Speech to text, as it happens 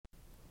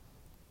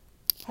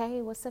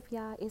Hey, what's up,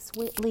 y'all? It's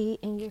Whitley,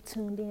 and you're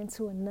tuned in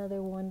to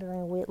another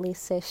Wondering Whitley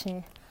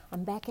session.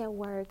 I'm back at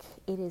work.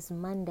 It is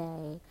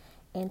Monday,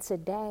 and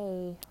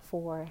today,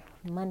 for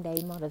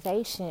Monday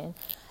Motivation,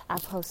 I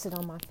posted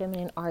on my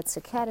Feminine Arts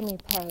Academy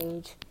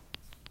page.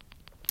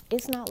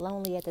 It's not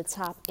lonely at the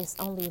top, it's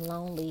only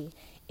lonely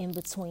in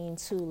between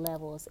two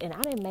levels. And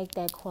I didn't make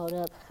that quote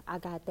up. I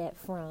got that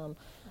from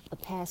a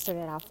pastor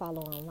that I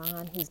follow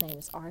online. His name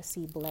is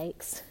R.C.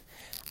 Blakes.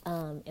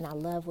 And I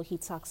love what he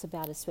talks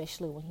about,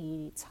 especially when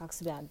he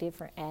talks about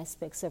different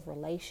aspects of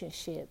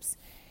relationships.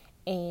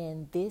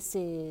 And this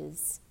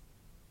is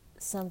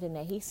something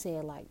that he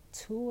said like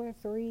it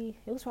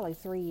was probably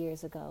 3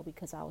 years ago,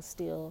 because I was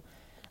still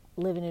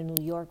living in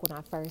New York when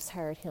I first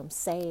heard him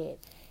say it.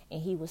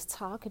 And he was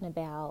talking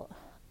about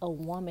a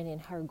woman in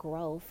her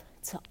growth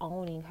to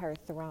owning her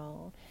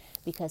throne,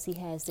 because he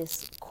has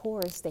this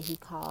course that he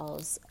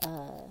calls,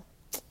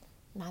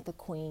 not the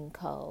Queen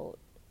Code,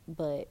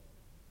 but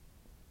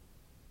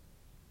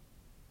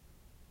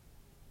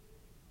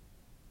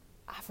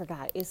I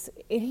forgot.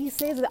 And he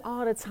says it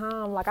all the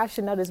time. Like, I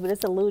should know this, but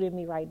it's eluding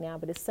me right now.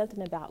 But it's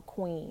something about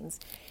queens,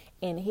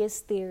 and his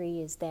theory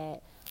is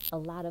that a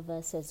lot of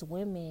us as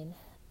women,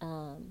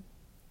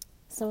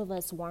 some of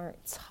us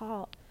weren't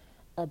taught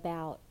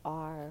about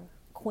our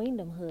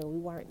queendomhood. We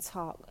weren't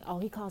taught. Oh,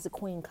 he calls it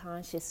queen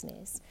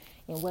consciousness,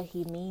 and what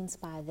he means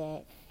by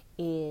that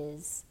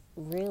is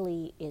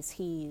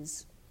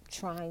he's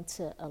trying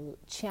to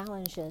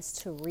challenge us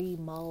to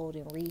remold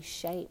and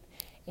reshape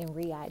and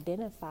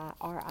re-identify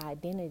our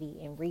identity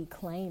and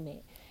reclaim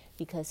it,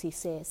 because he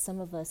says some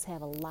of us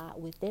have a lot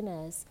within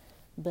us,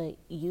 but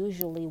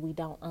usually we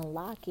don't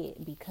unlock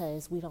it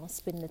because we don't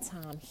spend the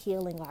time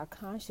healing our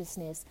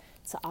consciousness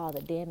to all the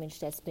damage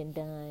that's been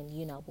done,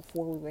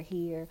 before we were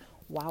here,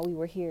 while we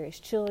were here as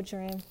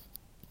children,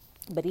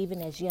 but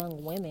even as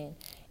young women.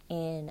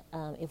 And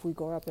if we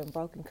grow up in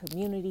broken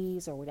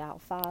communities or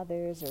without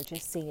fathers, or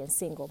just seeing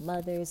single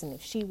mothers, and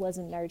if she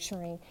wasn't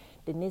nurturing,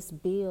 then this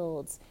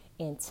builds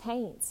and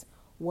taints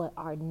what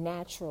our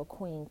natural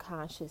queen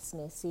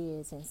consciousness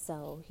is. And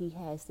so he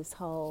has this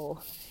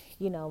whole,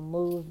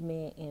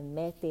 movement and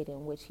method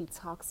in which he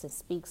talks and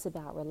speaks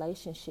about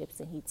relationships,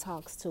 and he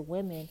talks to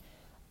women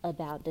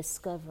about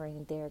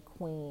discovering their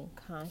queen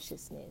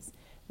consciousness.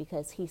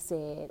 Because he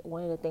said,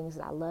 one of the things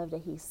that I love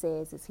that he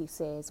says is, he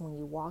says, when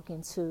you walk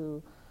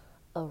into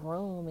a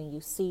room and you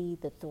see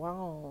the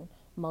throne,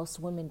 most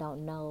women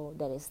don't know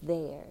that it's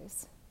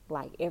theirs.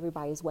 Like,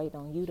 everybody's waiting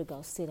on you to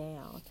go sit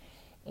down.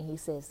 And he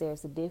says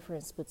there's a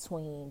difference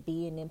between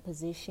being in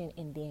position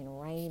and then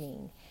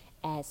reigning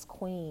as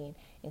queen.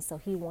 And so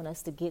he wants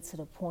us to get to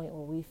the point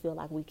where we feel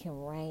like we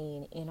can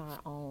reign in our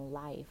own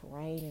life,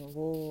 reign and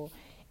rule,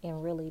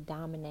 and really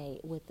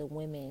dominate with the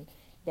women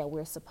that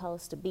we're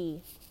supposed to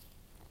be.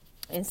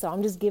 And so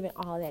I'm just giving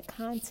all that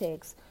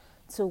context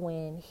to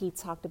when he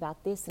talked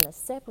about this in a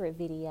separate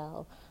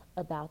video,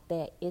 about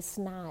that it's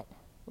not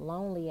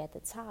lonely at the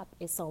top,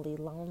 it's only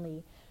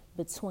lonely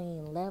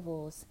between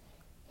levels.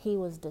 He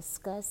was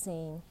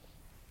discussing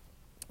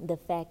the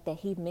fact that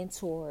he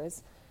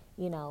mentors,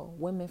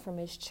 women from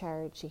his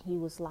church, and he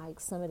was like,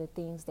 some of the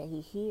things that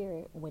he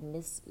hear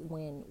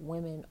when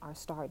women are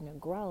starting to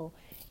grow,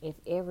 if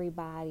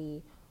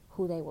everybody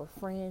who they were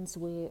friends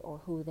with or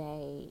who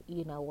they,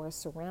 were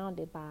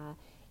surrounded by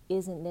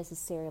isn't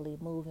necessarily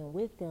moving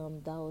with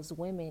them, those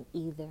women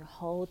either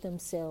hold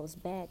themselves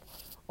back,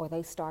 or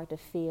they start to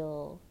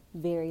feel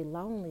very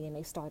lonely, and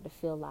they start to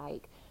feel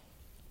like,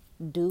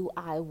 do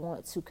I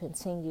want to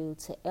continue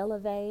to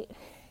elevate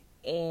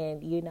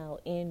and,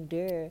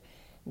 endure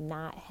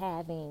not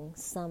having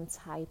some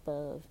type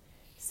of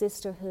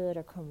sisterhood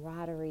or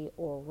camaraderie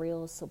or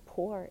real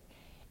support?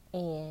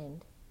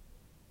 And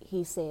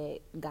he said,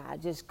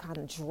 God just kind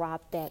of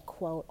dropped that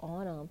quote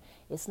on him.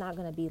 It's not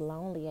going to be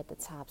lonely at the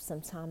top.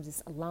 Sometimes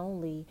it's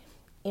lonely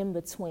in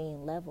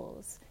between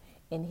levels.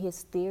 And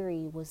his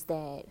theory was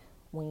that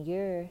when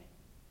you're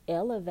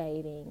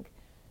elevating,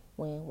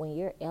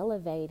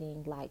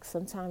 like,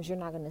 sometimes you're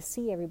not going to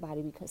see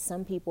everybody, because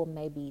some people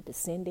may be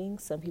descending,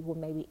 some people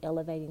may be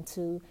elevating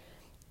too,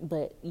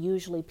 but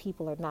usually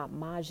people are not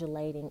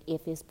modulating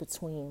if it's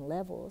between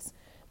levels.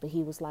 But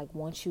he was like,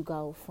 once you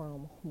go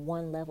from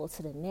one level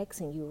to the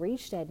next and you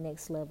reach that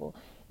next level,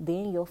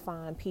 then you'll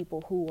find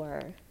people who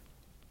are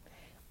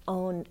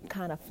on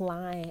kind of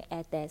flying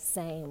at that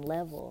same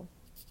level.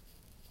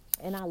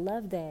 And I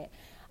love that.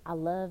 I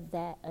love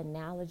that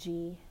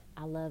analogy.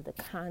 I love the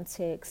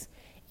context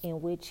in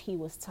which he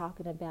was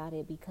talking about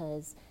it,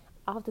 because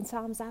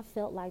oftentimes I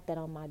felt like that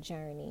on my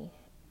journey.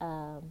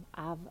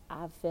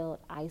 I've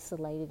felt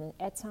isolated, and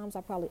at times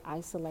I probably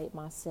isolate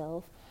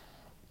myself.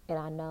 And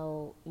I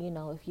know,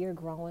 if you're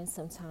growing,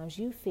 sometimes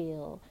you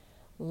feel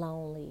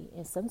lonely.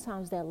 And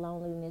sometimes that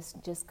loneliness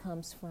just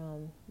comes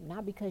from,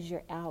 not because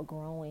you're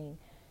outgrowing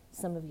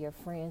some of your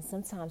friends.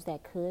 Sometimes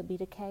that could be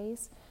the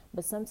case,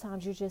 but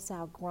sometimes you're just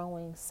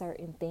outgrowing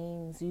certain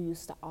things you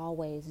used to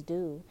always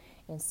do.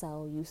 And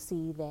so you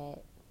see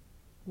that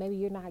maybe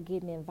you're not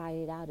getting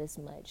invited out as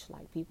much.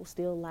 Like, people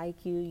still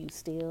like you, you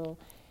still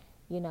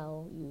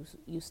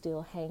you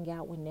still hang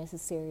out when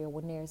necessary or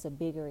when there's a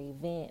bigger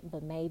event,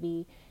 but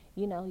maybe,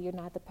 you're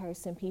not the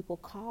person people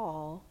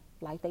call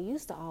like they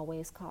used to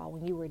always call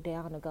when you were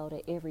down to go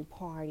to every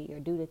party or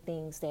do the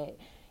things that,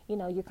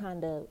 you're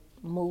kind of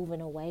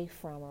moving away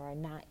from or are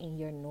not in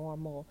your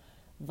normal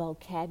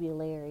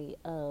vocabulary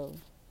of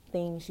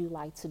things you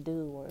like to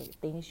do or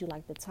things you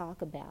like to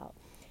talk about.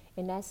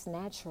 And that's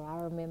natural.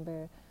 I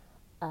remember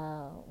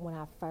when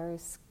I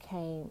first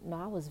came, no,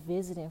 I was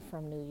visiting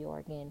from New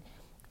York, and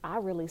I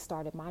really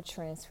started my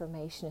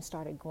transformation and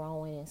started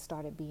growing and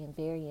started being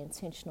very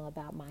intentional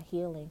about my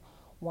healing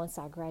once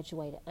I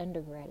graduated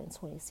undergrad in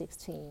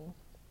 2016.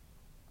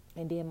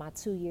 And then my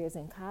 2 years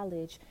in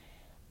college,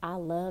 I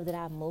love that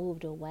I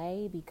moved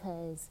away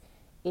because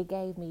it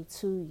gave me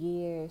 2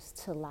 years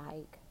to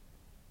like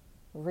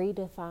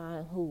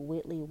redefine who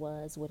Whitley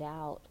was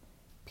without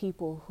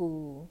people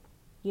who,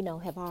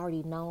 have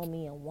already known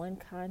me in one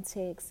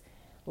context,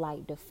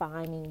 like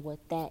defining what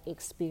that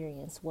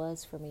experience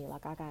was for me.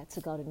 Like I got to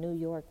go to New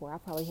York where I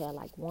probably had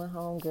like one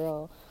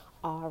homegirl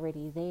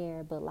already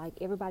there, but like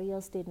everybody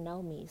else didn't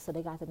know me. So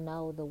they got to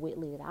know the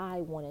Whitley that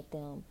I wanted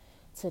them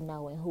to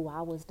know and who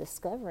I was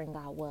discovering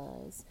I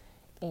was.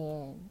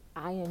 And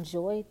I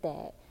enjoyed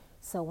that.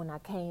 So when I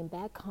came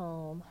back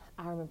home,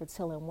 I remember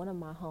telling one of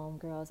my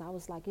homegirls, I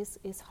was like,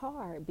 it's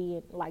hard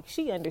being, like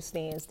she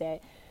understands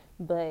that,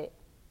 but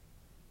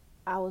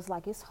I was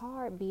like, it's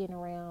hard being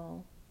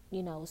around,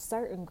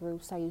 certain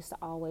groups I used to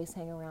always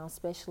hang around,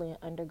 especially in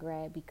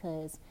undergrad,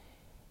 because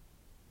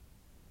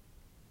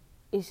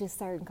it's just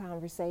certain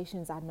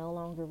conversations I no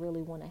longer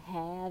really want to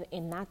have.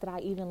 And not that I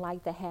even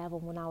like to have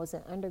them when I was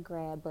in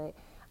undergrad, but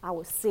I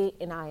would sit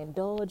and I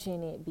indulge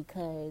in it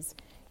because,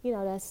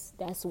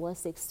 that's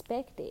what's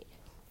expected.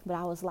 But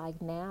I was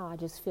like, now I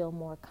just feel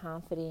more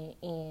confident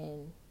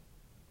in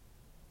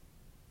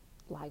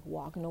like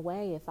walking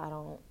away if I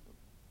don't,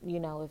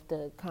 if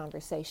the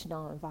conversation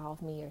don't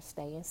involve me, or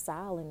staying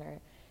silent, or,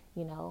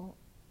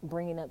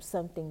 bringing up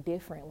something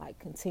different, like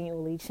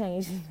continually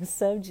changing the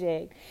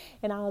subject.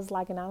 And I was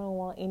like, and I don't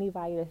want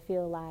anybody to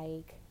feel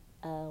like,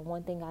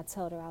 one thing I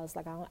told her, I was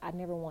like, I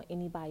never want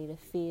anybody to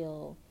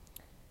feel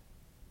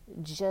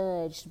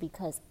judged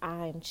because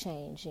I'm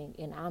changing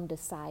and I'm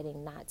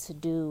deciding not to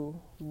do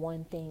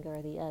one thing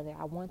or the other.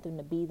 I want them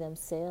to be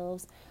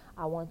themselves.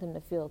 I want them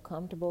to feel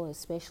comfortable,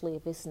 especially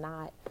if it's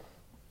not,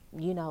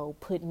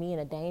 put me in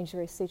a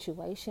dangerous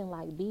situation.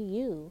 Like, be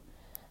you.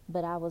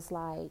 But I was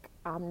like,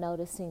 I'm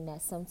noticing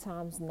that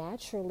sometimes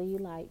naturally,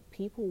 like,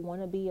 people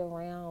want to be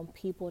around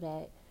people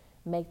that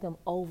make them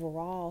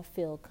overall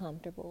feel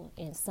comfortable.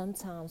 And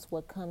sometimes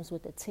what comes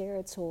with the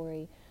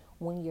territory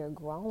when you're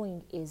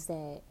growing is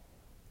that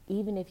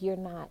even if you're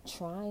not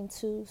trying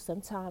to,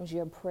 sometimes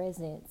your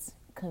presence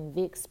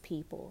convicts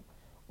people,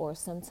 or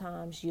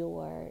sometimes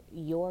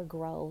your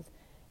growth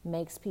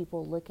makes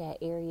people look at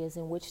areas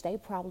in which they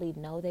probably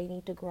know they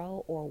need to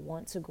grow or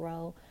want to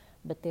grow,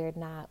 but they're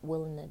not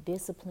willing to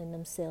discipline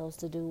themselves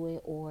to do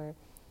it, or,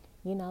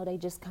 they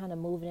just kind of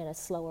moving at a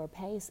slower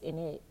pace, and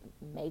it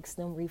makes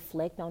them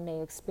reflect on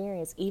their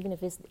experience, even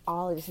if it's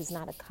all of this is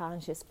not a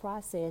conscious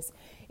process,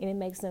 and it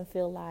makes them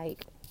feel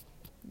like,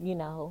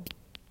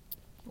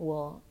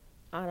 well,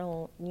 I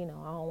don't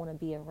want to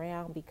be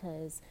around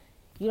because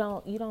you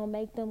don't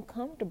make them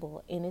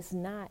comfortable. And it's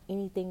not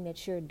anything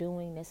that you're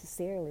doing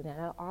necessarily. Now,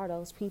 there are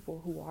those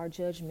people who are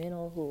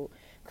judgmental, who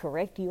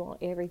correct you on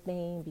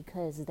everything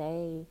because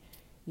they,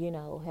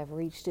 have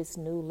reached this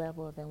new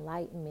level of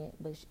enlightenment.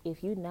 But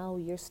if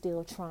you're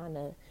still trying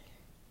to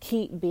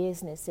keep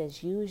business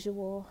as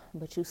usual,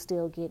 but you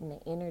still getting the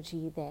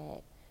energy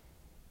that,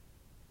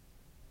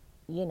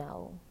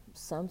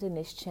 something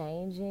is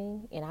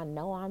changing, and I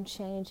know I'm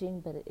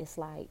changing, but it's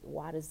like,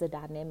 why does the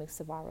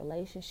dynamics of our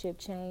relationship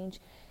change?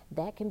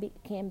 That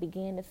can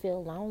begin to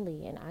feel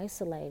lonely and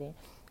isolating.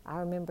 I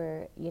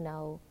remember,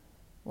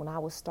 when I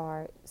would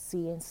start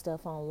seeing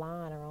stuff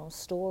online or on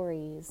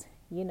stories,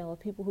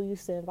 people who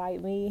used to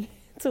invite me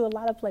to a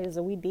lot of places,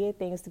 and we did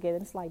things together.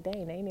 It's like,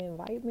 dang, they didn't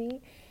invite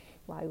me.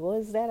 Like, what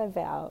is that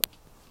about?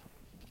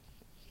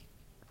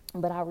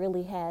 But I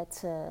really had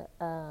to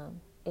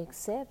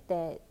accept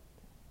that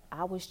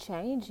I was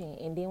changing.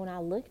 And then when I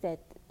looked at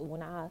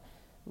where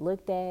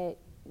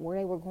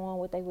they were going,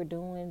 what they were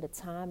doing, the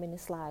time, and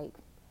it's like,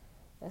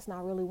 that's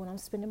not really what I'm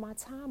spending my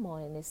time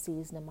on in this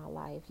season of my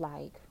life.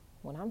 Like,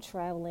 when I'm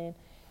traveling,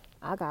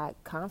 I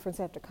got conference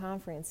after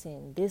conference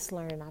and this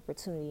learning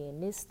opportunity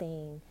and this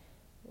thing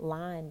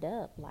lined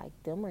up. Like,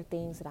 them are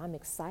things that I'm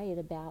excited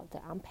about,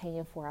 that I'm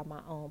paying for out of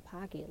my own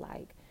pocket.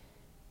 Like,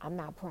 I'm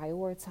not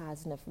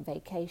prioritizing a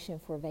vacation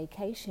for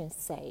vacation's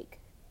sake.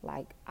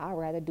 Like, I'd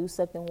rather do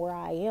something where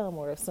I am,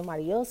 or if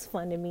somebody else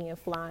funding me and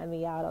flying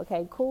me out,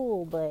 okay,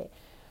 cool. But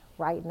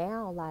right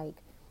now, like,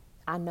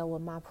 I know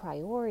what my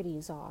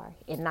priorities are,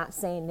 and not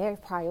saying their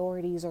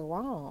priorities are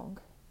wrong.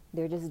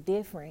 They're just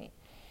different.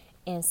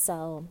 And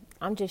so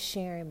I'm just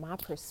sharing my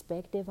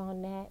perspective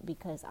on that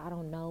because I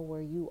don't know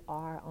where you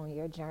are on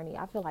your journey.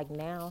 I feel like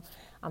now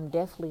I'm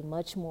definitely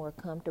much more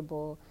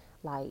comfortable,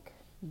 like,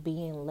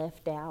 being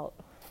left out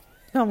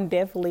I'm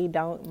definitely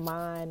don't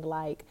mind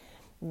like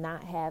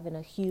not having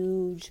a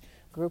huge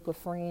group of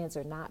friends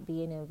or not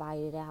being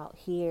invited out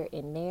here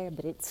and there,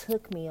 but it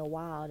took me a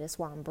while. That's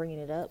why I'm bringing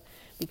it up,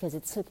 because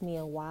it took me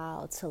a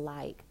while to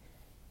like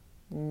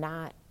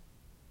not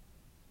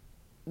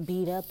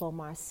beat up on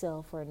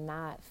myself or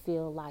not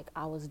feel like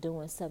I was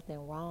doing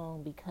something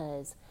wrong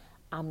because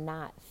I'm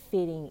not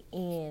fitting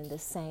in the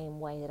same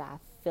way that I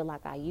feel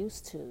like I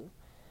used to.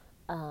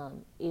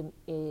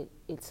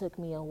 It took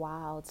me a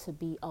while to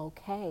be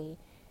okay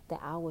that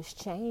I was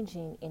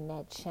changing, and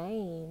that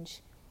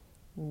change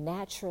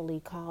naturally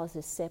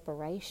causes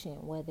separation,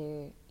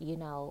 whether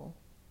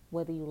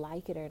you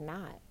like it or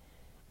not.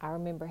 I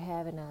remember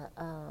having a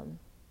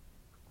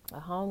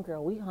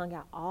homegirl. We hung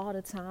out all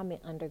the time in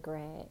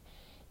undergrad,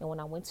 and when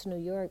I went to New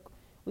York,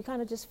 we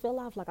kind of just fell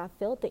off. Like I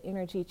felt the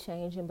energy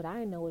changing, but I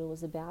didn't know what it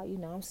was about.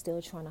 I'm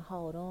still trying to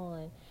hold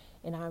on.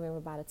 And I remember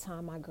by the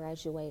time I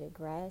graduated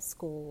grad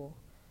school,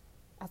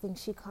 I think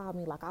she called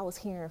me, like I was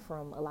hearing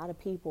from a lot of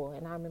people,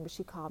 and I remember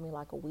she called me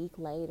like a week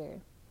later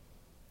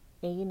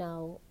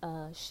and,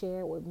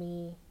 shared with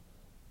me,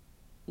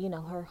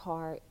 her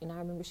heart. And I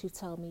remember she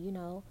told me,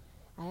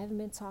 I haven't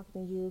been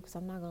talking to you because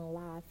I'm not going to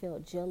lie, I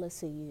felt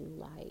jealous of you.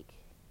 Like,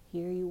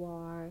 here you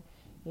are,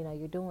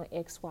 you're doing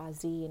X, Y,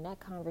 Z. And that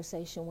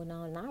conversation went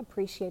on, and I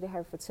appreciated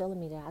her for telling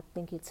me that. I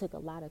think it took a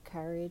lot of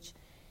courage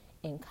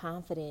and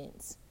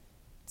confidence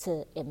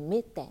to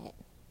admit that.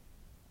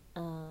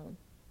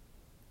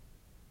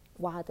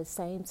 While at the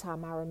same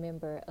time, I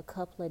remember a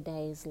couple of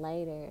days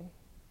later,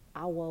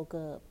 I woke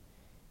up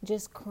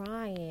just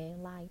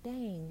crying, like,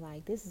 dang,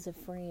 like this is a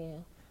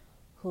friend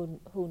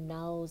who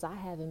knows I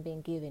haven't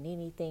been given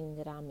anything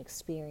that I'm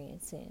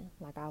experiencing.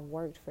 Like I've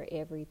worked for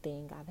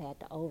everything. I've had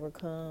to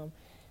overcome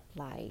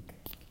like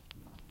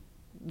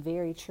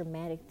very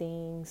traumatic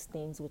things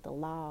with the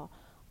law,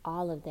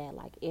 all of that,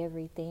 like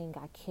everything.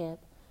 I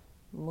kept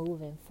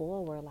moving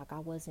forward like I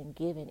wasn't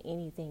given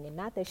anything. And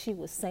not that she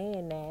was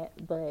saying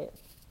that, but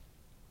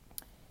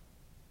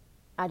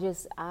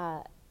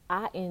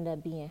I ended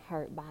up being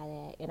hurt by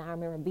that. And I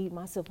remember beating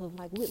myself up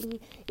like,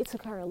 Whitley, it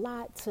took her a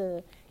lot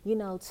to,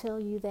 tell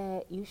you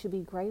that you should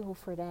be grateful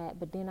for that.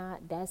 But then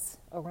that's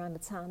around the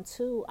time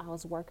too, I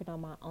was working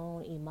on my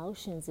own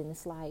emotions. And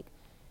it's like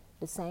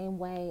the same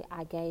way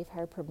I gave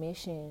her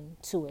permission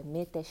to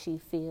admit that she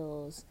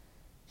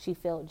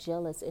felt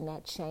jealous, and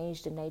that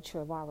changed the nature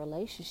of our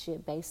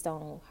relationship based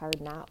on her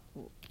not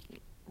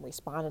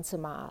responding to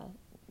my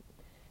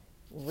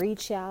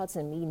reach outs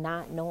and me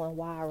not knowing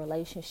why our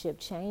relationship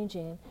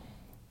changing,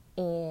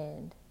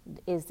 and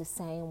is the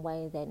same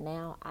way that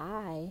now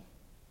I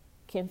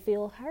can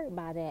feel hurt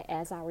by that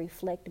as I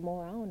reflect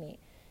more on it.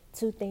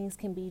 Two things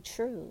can be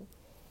true.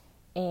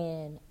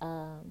 And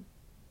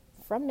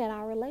from that,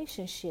 our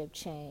relationship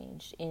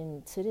changed,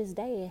 and to this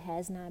day it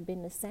has not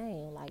been the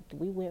same. Like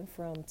we went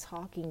from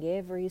talking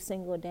every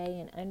single day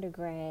in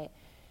undergrad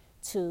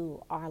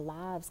to our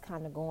lives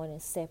kind of going in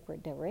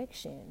separate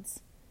directions.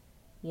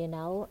 And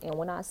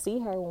when I see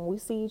her, when we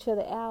see each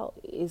other out,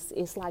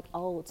 it's like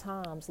old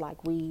times.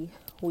 Like we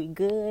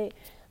good,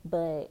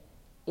 but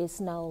it's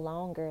no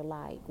longer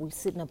like we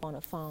sitting up on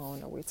the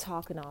phone or we're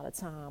talking all the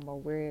time or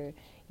we're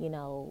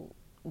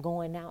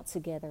going out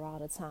together all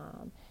the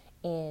time.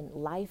 And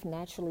life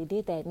naturally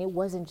did that. And it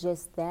wasn't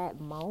just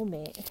that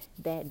moment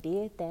that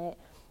did that.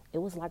 It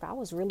was like I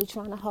was really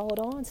trying to hold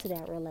on to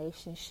that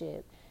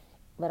relationship.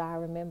 But I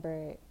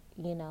remember,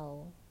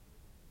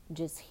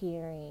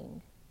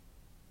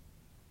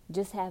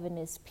 just having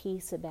this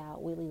peace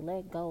about really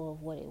let go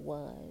of what it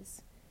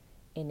was.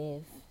 And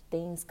if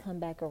things come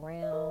back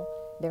around,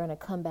 they're going to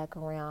come back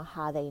around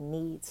how they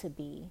need to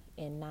be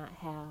and not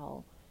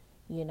how,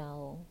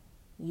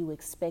 you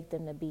expect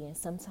them to be, and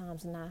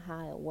sometimes not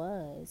how it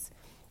was.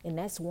 And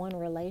that's one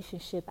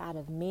relationship out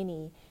of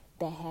many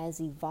that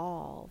has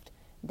evolved,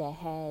 that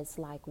has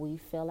like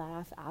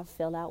I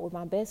fell out with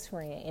my best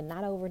friend, and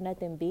not over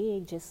nothing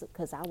big, just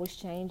because I was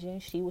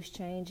changing, she was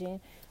changing.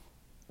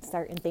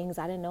 Certain things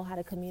I didn't know how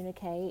to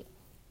communicate.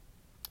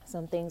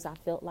 Some things I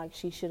felt like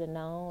she should have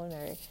known,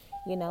 or,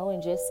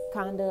 and just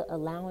kind of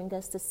allowing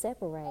us to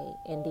separate,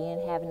 and then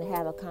having to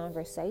have a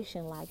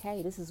conversation like,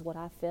 hey, this is what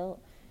I felt.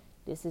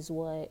 This is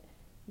what,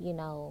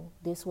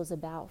 this was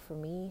about for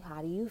me.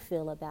 How do you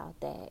feel about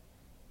that?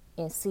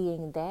 And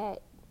seeing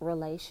that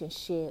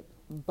relationship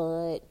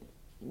bud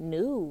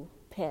new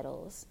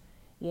petals,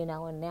 and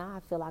now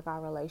I feel like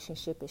our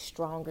relationship is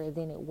stronger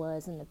than it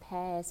was in the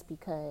past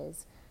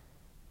because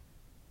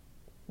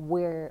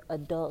we're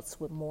adults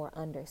with more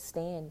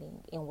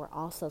understanding, and we're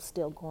also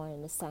still going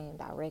in the same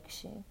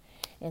direction.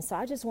 And so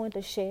I just wanted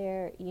to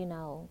share,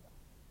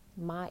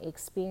 my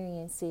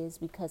experiences,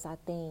 because I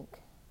think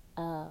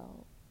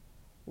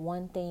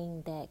one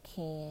thing that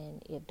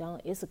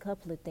it's a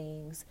couple of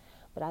things,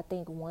 but I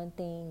think one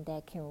thing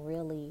that can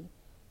really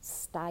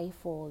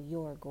stifle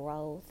your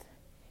growth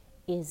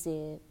is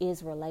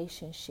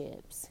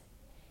relationships.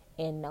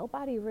 And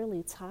nobody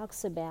really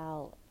talks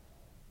about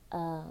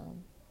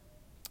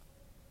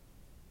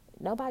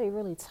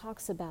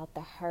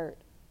the hurt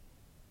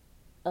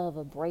of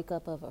a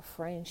breakup of a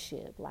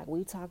friendship. Like,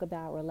 we talk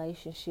about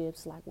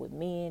relationships like with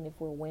men if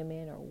we're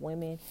women, or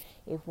women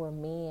if we're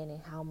men,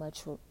 and how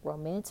much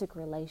romantic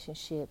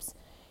relationships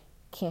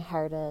can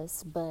hurt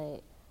us,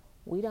 but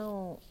we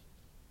don't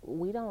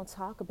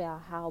talk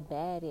about how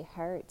bad it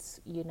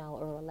hurts, a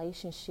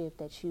relationship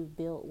that you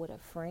built with a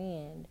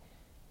friend,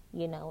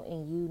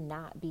 and you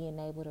not being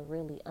able to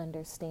really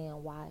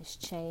understand why it's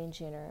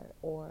changing,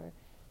 or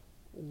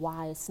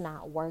why it's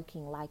not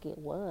working like it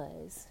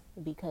was,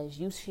 because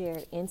you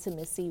shared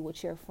intimacy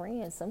with your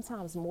friends,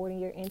 sometimes more than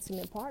your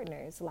intimate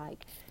partners.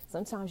 Like,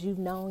 sometimes you've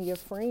known your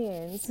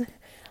friends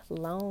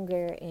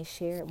longer and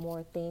shared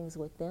more things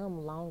with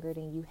them longer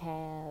than you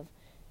have,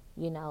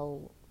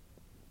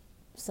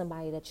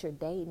 somebody that you're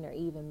dating or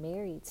even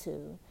married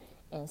to.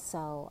 And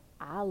so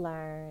I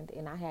learned,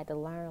 and I had to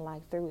learn,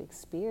 like, through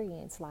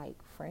experience, like,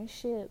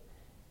 friendship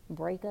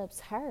breakups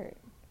hurt.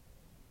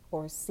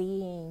 Or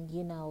seeing,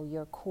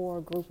 your core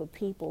group of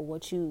people,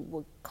 what you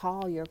would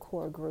call your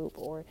core group,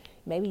 or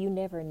maybe you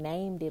never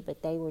named it,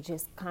 but they were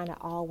just kind of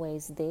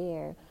always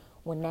there.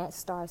 When that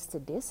starts to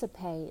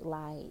dissipate,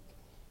 like,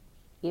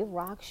 it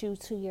rocks you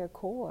to your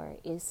core.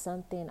 It's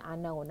something I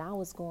know when I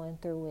was going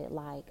through it,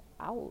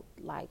 I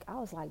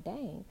was like,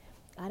 dang,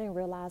 I didn't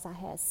realize I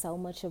had so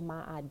much of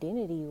my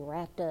identity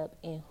wrapped up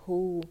in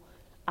who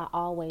I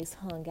always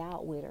hung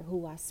out with, or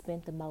who I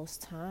spent the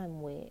most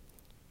time with.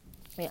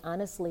 And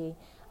honestly,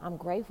 I'm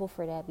grateful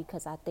for that,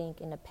 because I think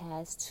in the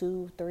past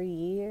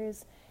 2-3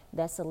 years,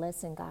 that's a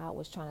lesson God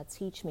was trying to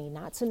teach me,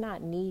 not to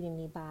not need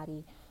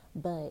anybody,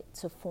 but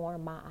to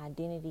form my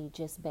identity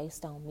just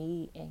based on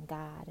me and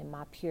God and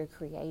my pure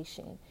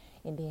creation.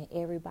 And then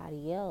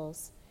everybody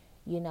else,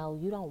 you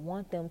don't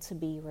want them to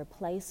be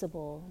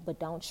replaceable, but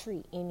don't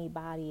treat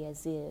anybody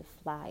as if,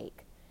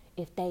 like,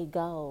 if they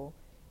go,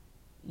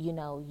 you're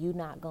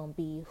not going to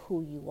be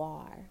who you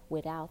are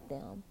without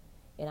them.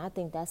 And I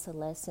think that's a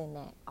lesson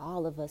that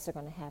all of us are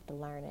going to have to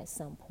learn at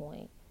some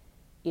point,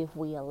 if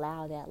we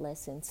allow that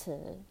lesson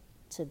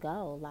to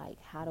go. Like,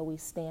 how do we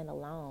stand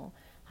alone?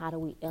 How do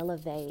we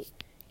elevate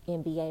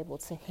and be able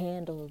to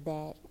handle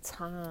that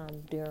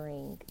time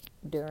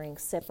during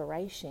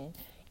separation,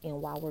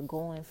 and while we're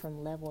going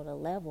from level to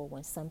level,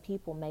 when some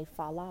people may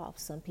fall off,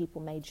 some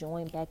people may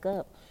join back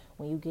up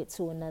when you get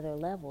to another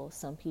level,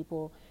 some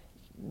people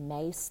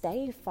may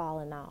stay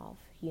falling off,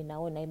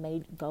 and they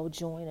may go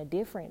join a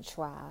different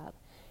tribe.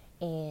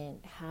 And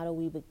how do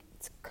we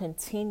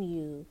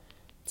continue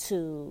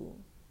to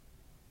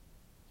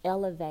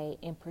elevate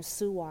and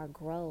pursue our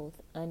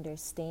growth,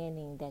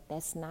 understanding that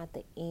that's not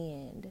the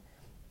end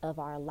of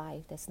our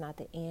life, that's not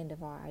the end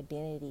of our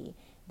identity,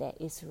 that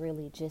it's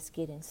really just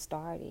getting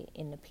started.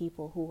 And the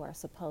people who are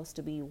supposed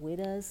to be with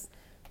us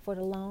for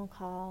the long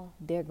haul,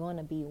 they're going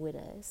to be with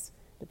us.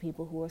 The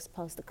people who are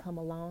supposed to come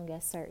along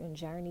at certain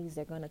journeys,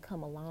 they're going to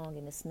come along,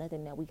 and it's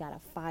nothing that we got to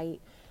fight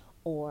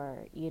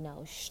or,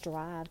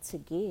 strive to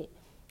get.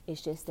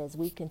 It's just as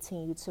we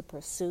continue to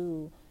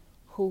pursue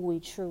who we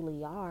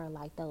truly are,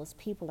 like, those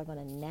people are going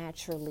to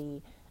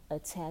naturally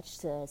attach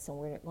to us, and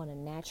we're going to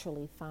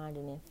naturally find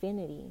an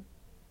infinity.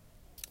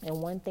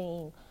 And one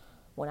thing,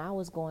 when I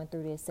was going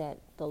through this at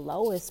the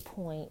lowest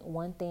point,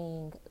 one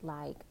thing,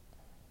 like,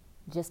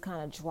 just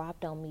kind of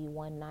dropped on me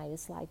one night.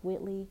 It's like,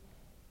 Whitley,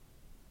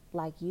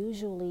 like,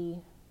 usually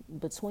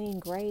between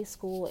grade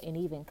school and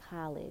even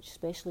college,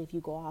 especially if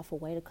you go off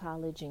away to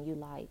college and you,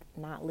 like,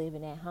 not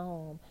living at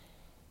home,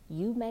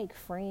 you make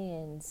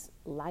friends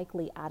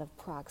likely out of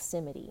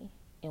proximity.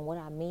 And what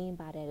I mean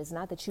by that is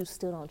not that you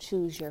still don't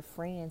choose your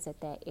friends at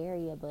that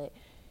area, but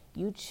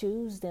you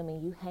choose them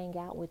and you hang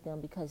out with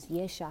them because,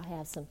 yes, y'all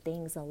have some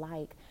things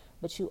alike,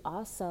 but you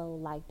also,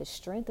 like, the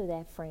strength of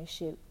that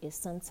friendship is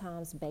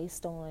sometimes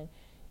based on,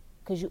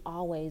 because you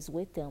always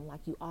with them,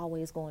 like, you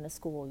always going to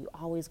school, you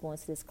always going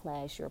to this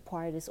class, you're a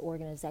part of this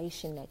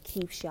organization that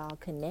keeps y'all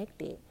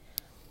connected.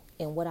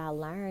 And what I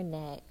learned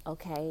that,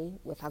 okay,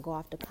 if I go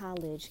off to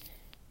college,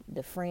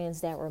 the friends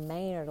that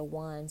remain are the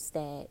ones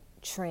that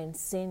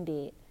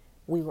transcended.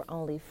 We were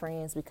only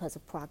friends because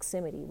of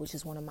proximity, which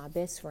is one of my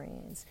best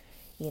friends.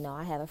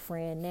 I have a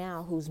friend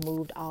now who's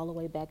moved all the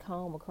way back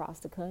home across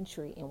the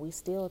country, and we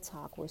still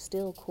talk. We're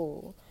still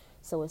cool.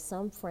 So it's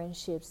some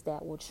friendships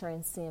that will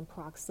transcend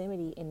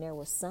proximity, and there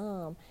was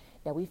some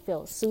that we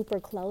felt super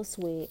close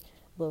with,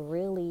 but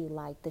really,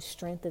 like, the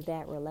strength of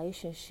that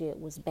relationship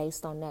was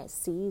based on that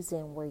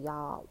season where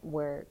y'all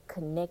were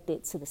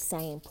connected to the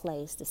same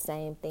place, the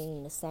same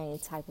thing, the same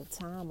type of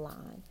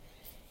timeline.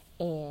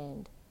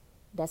 And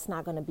that's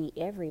not going to be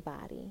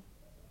everybody,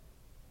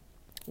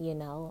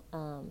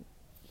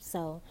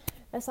 So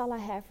that's all I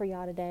have for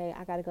y'all today.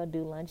 I got to go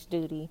do lunch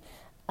duty.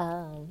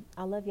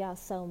 I love y'all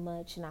so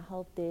much, and I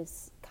hope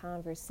this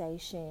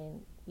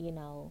conversation,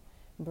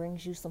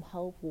 brings you some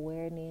hope,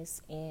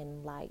 awareness,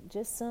 and, like,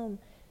 just some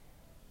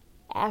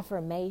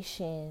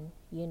affirmation.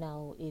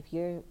 If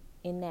you're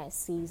in that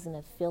season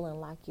of feeling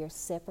like you're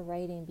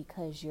separating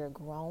because you're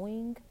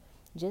growing,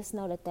 just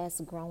know that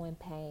that's growing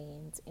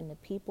pains. And the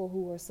people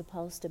who are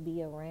supposed to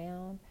be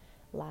around,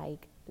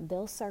 like,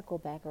 they'll circle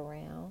back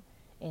around.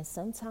 And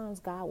sometimes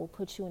God will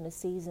put you in a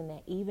season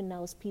that even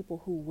those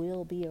people who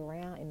will be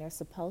around and they're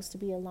supposed to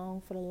be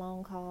along for the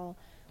long haul,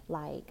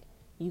 like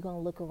you're going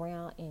to look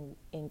around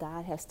and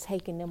God has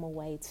taken them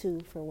away too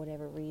for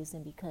whatever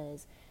reason,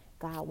 because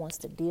God wants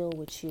to deal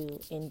with you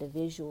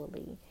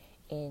individually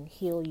and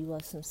heal you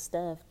of some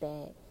stuff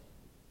that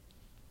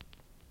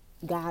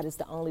God is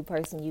the only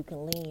person you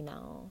can lean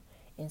on.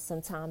 And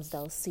sometimes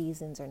those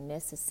seasons are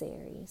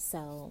necessary.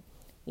 So,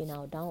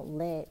 don't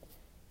let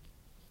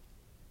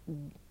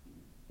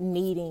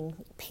needing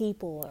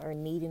people or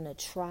needing a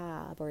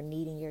tribe or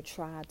needing your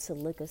tribe to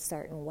look a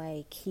certain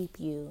way keep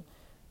you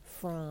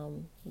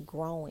from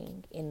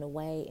growing in the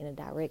way, in a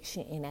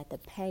direction, and at the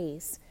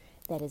pace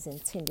that is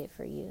intended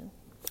for you.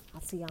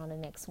 I'll see y'all in the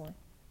next one.